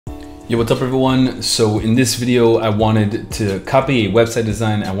Yo, what's up everyone? So in this video, I wanted to copy a website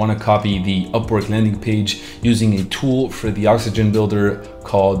design. I want to copy the Upwork landing page using a tool for the Oxygen builder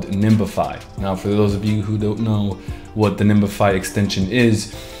called Nimbufy. Now, for those of you who don't know what the Nimbufy extension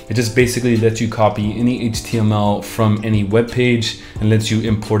is, it just basically lets you copy any HTML from any web page and lets you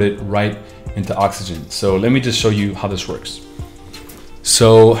import it right into Oxygen. So let me just show you how this works.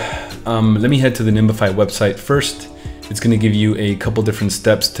 So let me head to the Nimbufy website first. It's going to give you a couple different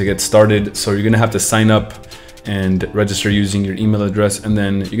steps to get started. So you're going to have to sign up and register using your email address, and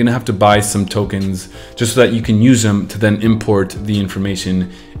then you're going to have to buy some tokens just so that you can use them to then import the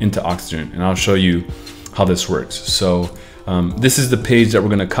information into Oxygen. And I'll show you how this works. So this is the page that we're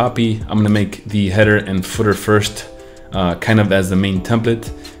going to copy. I'm going to make the header and footer first, kind of as the main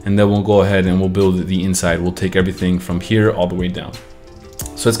template, and then we'll go ahead and we'll build the inside. We'll take everything from here all the way down.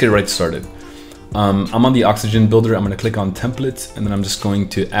 So let's get right started. I'm on the Oxygen builder. I'm going to click on templates, and then I'm just going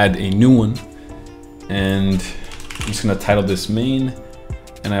to add a new one, and I'm just going to title this main,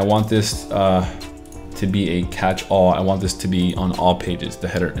 and I want this to be a catch-all. I want this to be on all pages, the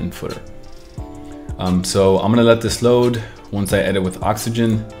header and footer. So I'm going to let this load once I edit with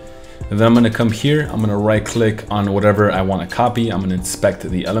Oxygen, and then I'm going to come here. I'm going to right click on whatever I want to copy. I'm going to inspect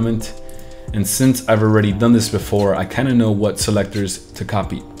the element. And since I've already done this before, I kind of know what selectors to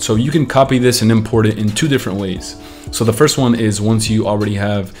copy. So you can copy this and import it in two different ways. So the first one is once you already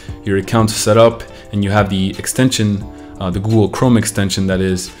have your account set up and you have the extension, the Google Chrome extension that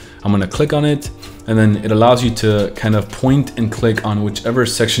is, I'm gonna click on it, and then it allows you to kind of point and click on whichever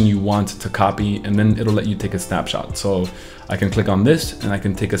section you want to copy, and then it'll let you take a snapshot. So I can click on this and I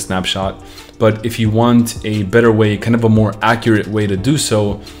can take a snapshot. But if you want a better way, kind of a more accurate way to do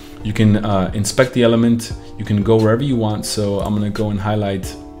so, you can inspect the element, you can go wherever you want. So I'm gonna go and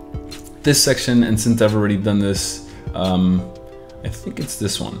highlight this section, and since I've already done this, I think it's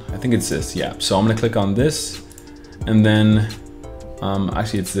this one. I think it's this, yeah. So I'm gonna click on this, and then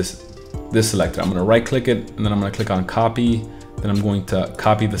actually it's this selector. I'm gonna right click it, and then I'm gonna click on copy. Then I'm going to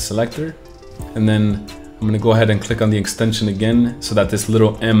copy the selector, and then I'm gonna go ahead and click on the extension again so that this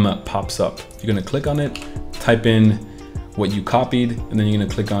little M pops up. You're gonna click on it, type in what you copied, and then you're going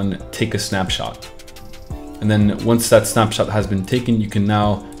to click on take a snapshot. And then once that snapshot has been taken, you can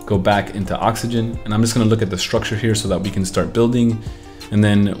now go back into Oxygen, and I'm just going to look at the structure here so that we can start building. And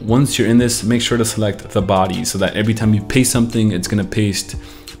then once you're in this, make sure to select the body so that every time you paste something, it's going to paste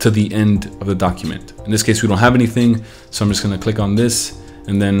to the end of the document. In this case, we don't have anything, so I'm just going to click on this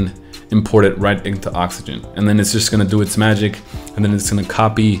and then import it right into Oxygen. And then it's just going to do its magic, and then it's going to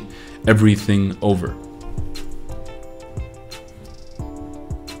copy everything over.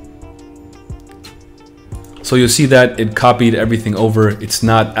 So you'll see that it copied everything over. It's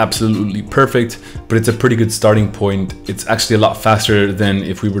not absolutely perfect, but it's a pretty good starting point. It's actually a lot faster than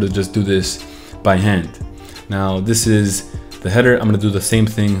if we were to just do this by hand. Now this is the header. I'm gonna do the same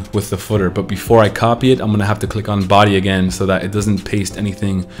thing with the footer, but before I copy it, I'm gonna have to click on body again so that it doesn't paste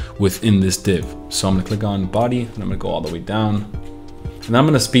anything within this div. So I'm gonna click on body, and I'm gonna go all the way down. And I'm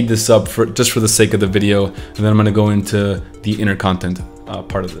gonna speed this up just for the sake of the video, and then I'm gonna go into the inner content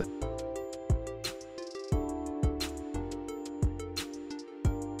part of it.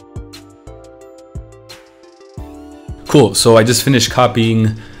 Cool, so I just finished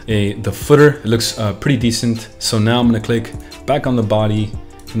copying the footer. It looks pretty decent. So now I'm gonna click back on the body,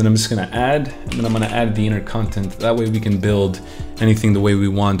 and then I'm just gonna add, and then I'm gonna add the inner content. That way we can build anything the way we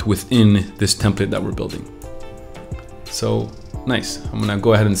want within this template that we're building. So nice, I'm gonna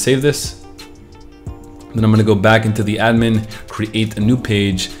go ahead and save this. Then I'm gonna go back into the admin, create a new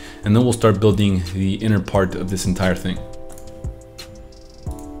page, and then we'll start building the inner part of this entire thing.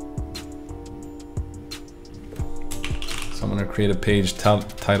 I'm gonna create a page,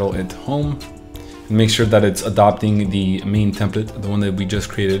 title it home, and make sure that it's adopting the main template, the one that we just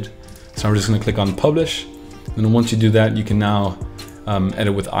created. So I'm just gonna click on publish. And then once you do that, you can now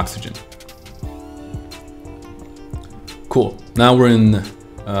edit with Oxygen. Cool, now we're in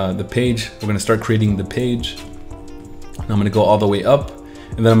the page. We're gonna start creating the page. And I'm gonna go all the way up,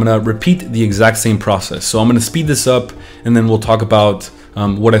 and then I'm gonna repeat the exact same process. So I'm gonna speed this up, and then we'll talk about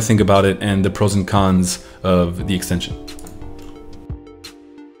what I think about it and the pros and cons of the extension.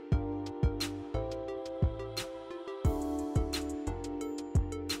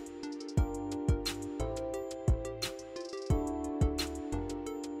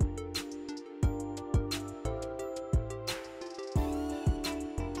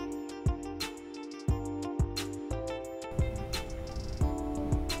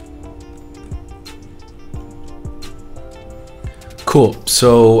 Cool,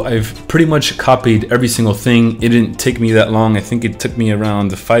 so I've pretty much copied every single thing. It didn't take me that long. I think it took me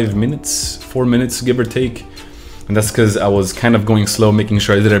around 5 minutes, 4 minutes, give or take. And that's because I was kind of going slow, making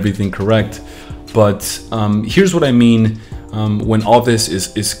sure I did everything correct. But here's what I mean when all this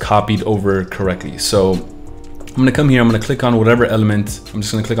is copied over correctly. So I'm gonna come here, I'm gonna click on whatever element. I'm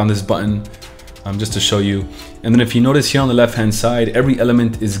just gonna click on this button just to show you. And then if you notice here on the left-hand side, every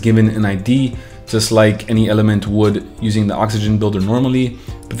element is given an ID, just like any element would using the Oxygen builder normally.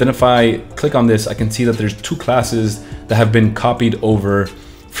 But then if I click on this, I can see that there's 2 classes that have been copied over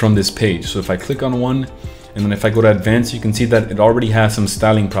from this page. So if I click on one, and then if I go to advanced, you can see that it already has some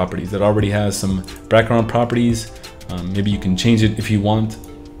styling properties. It already has some background properties. Maybe you can change it if you want.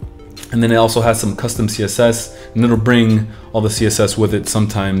 And then it also has some custom CSS, and it'll bring all the CSS with it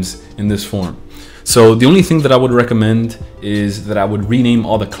sometimes in this form. So the only thing that I would recommend is that I would rename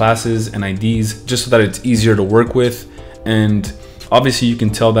all the classes and IDs just so that it's easier to work with. And obviously you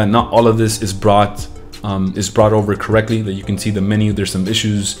can tell that not all of this is brought over correctly, that you can see the menu. There's some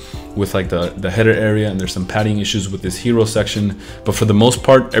issues with like the header area, and there's some padding issues with this hero section. But for the most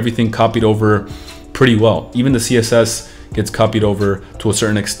part, everything copied over pretty well. Even the CSS gets copied over to a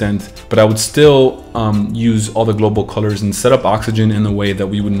certain extent, but I would still use all the global colors and set up Oxygen in the way that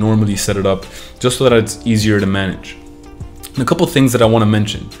we would normally set it up, just so that it's easier to manage. And a couple things that I want to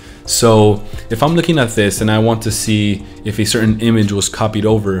mention. So if I'm looking at this and I want to see if a certain image was copied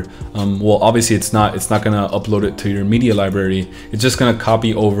over, well, obviously it's not going to upload it to your media library. It's just going to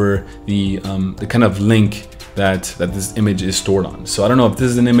copy over the kind of link that this image is stored on. So I don't know if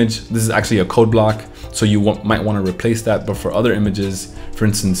this is an image, this is actually a code block, so you might want to replace that. But for other images, for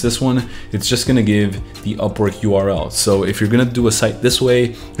instance this one, it's just going to give the Upwork URL. So if you're going to do a site this way,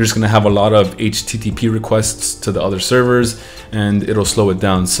 you're just going to have a lot of HTTP requests to the other servers, and it'll slow it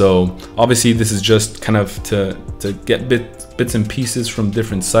down. So obviously this is just kind of to get bits and pieces from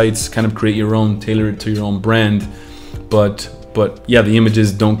different sites, kind of create your own, tailor it to your own brand. But yeah, the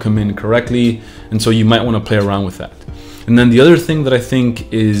images don't come in correctly, and so you might want to play around with that. And then the other thing that I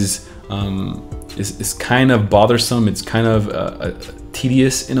think is kind of bothersome, it's kind of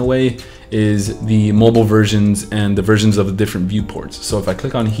tedious in a way, is the mobile versions and the versions of the different viewports. So if I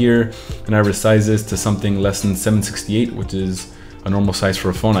click on here and I resize this to something less than 768, which is a normal size for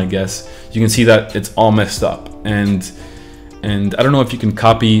a phone, I guess, you can see that it's all messed up. And I don't know if you can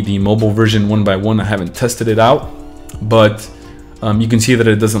copy the mobile version one by one. I haven't tested it out, but you can see that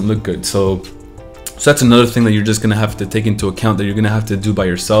it doesn't look good. So that's another thing that you're just gonna have to take into account, that you're gonna have to do by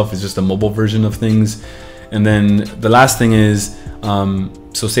yourself, is just a mobile version of things. And then the last thing is,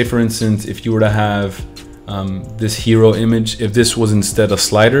 so say for instance, if you were to have this hero image, if this was instead a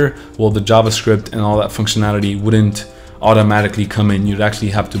slider, well, the JavaScript and all that functionality wouldn't automatically come in. You'd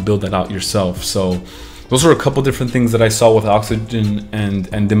actually have to build that out yourself. So those are a couple different things that I saw with Oxygen and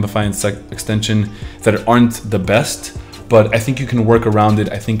Nimbufy extension that aren't the best, but I think you can work around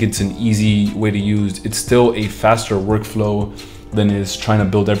it. I think it's an easy way to use. It's still a faster workflow than is trying to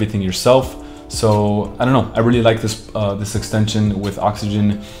build everything yourself. So I don't know, I really like this this extension with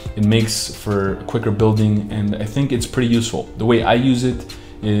Oxygen. It makes for quicker building, and I think it's pretty useful. The way I use it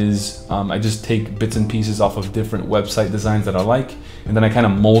is I just take bits and pieces off of different website designs that I like, and then I kind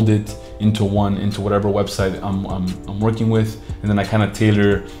of mold it into whatever website I'm working with, and then I kind of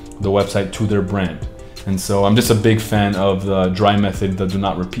tailor the website to their brand. And so I'm just a big fan of the dry method, the do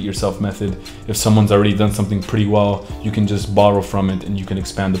not repeat yourself method. If someone's already done something pretty well, you can just borrow from it and you can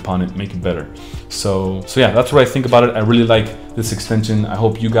expand upon it, make it better. So yeah, that's what I think about it. I really like this extension. I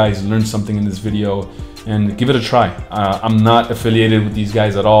hope you guys learned something in this video, and give it a try. I'm not affiliated with these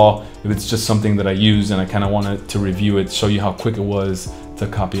guys at all. If it's just something that I use and I kind of wanted to review it, show you how quick it was to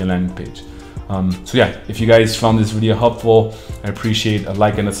copy a landing page. So yeah, if you guys found this video helpful, I appreciate a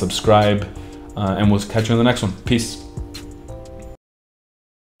like and a subscribe. And we'll catch you on the next one. Peace.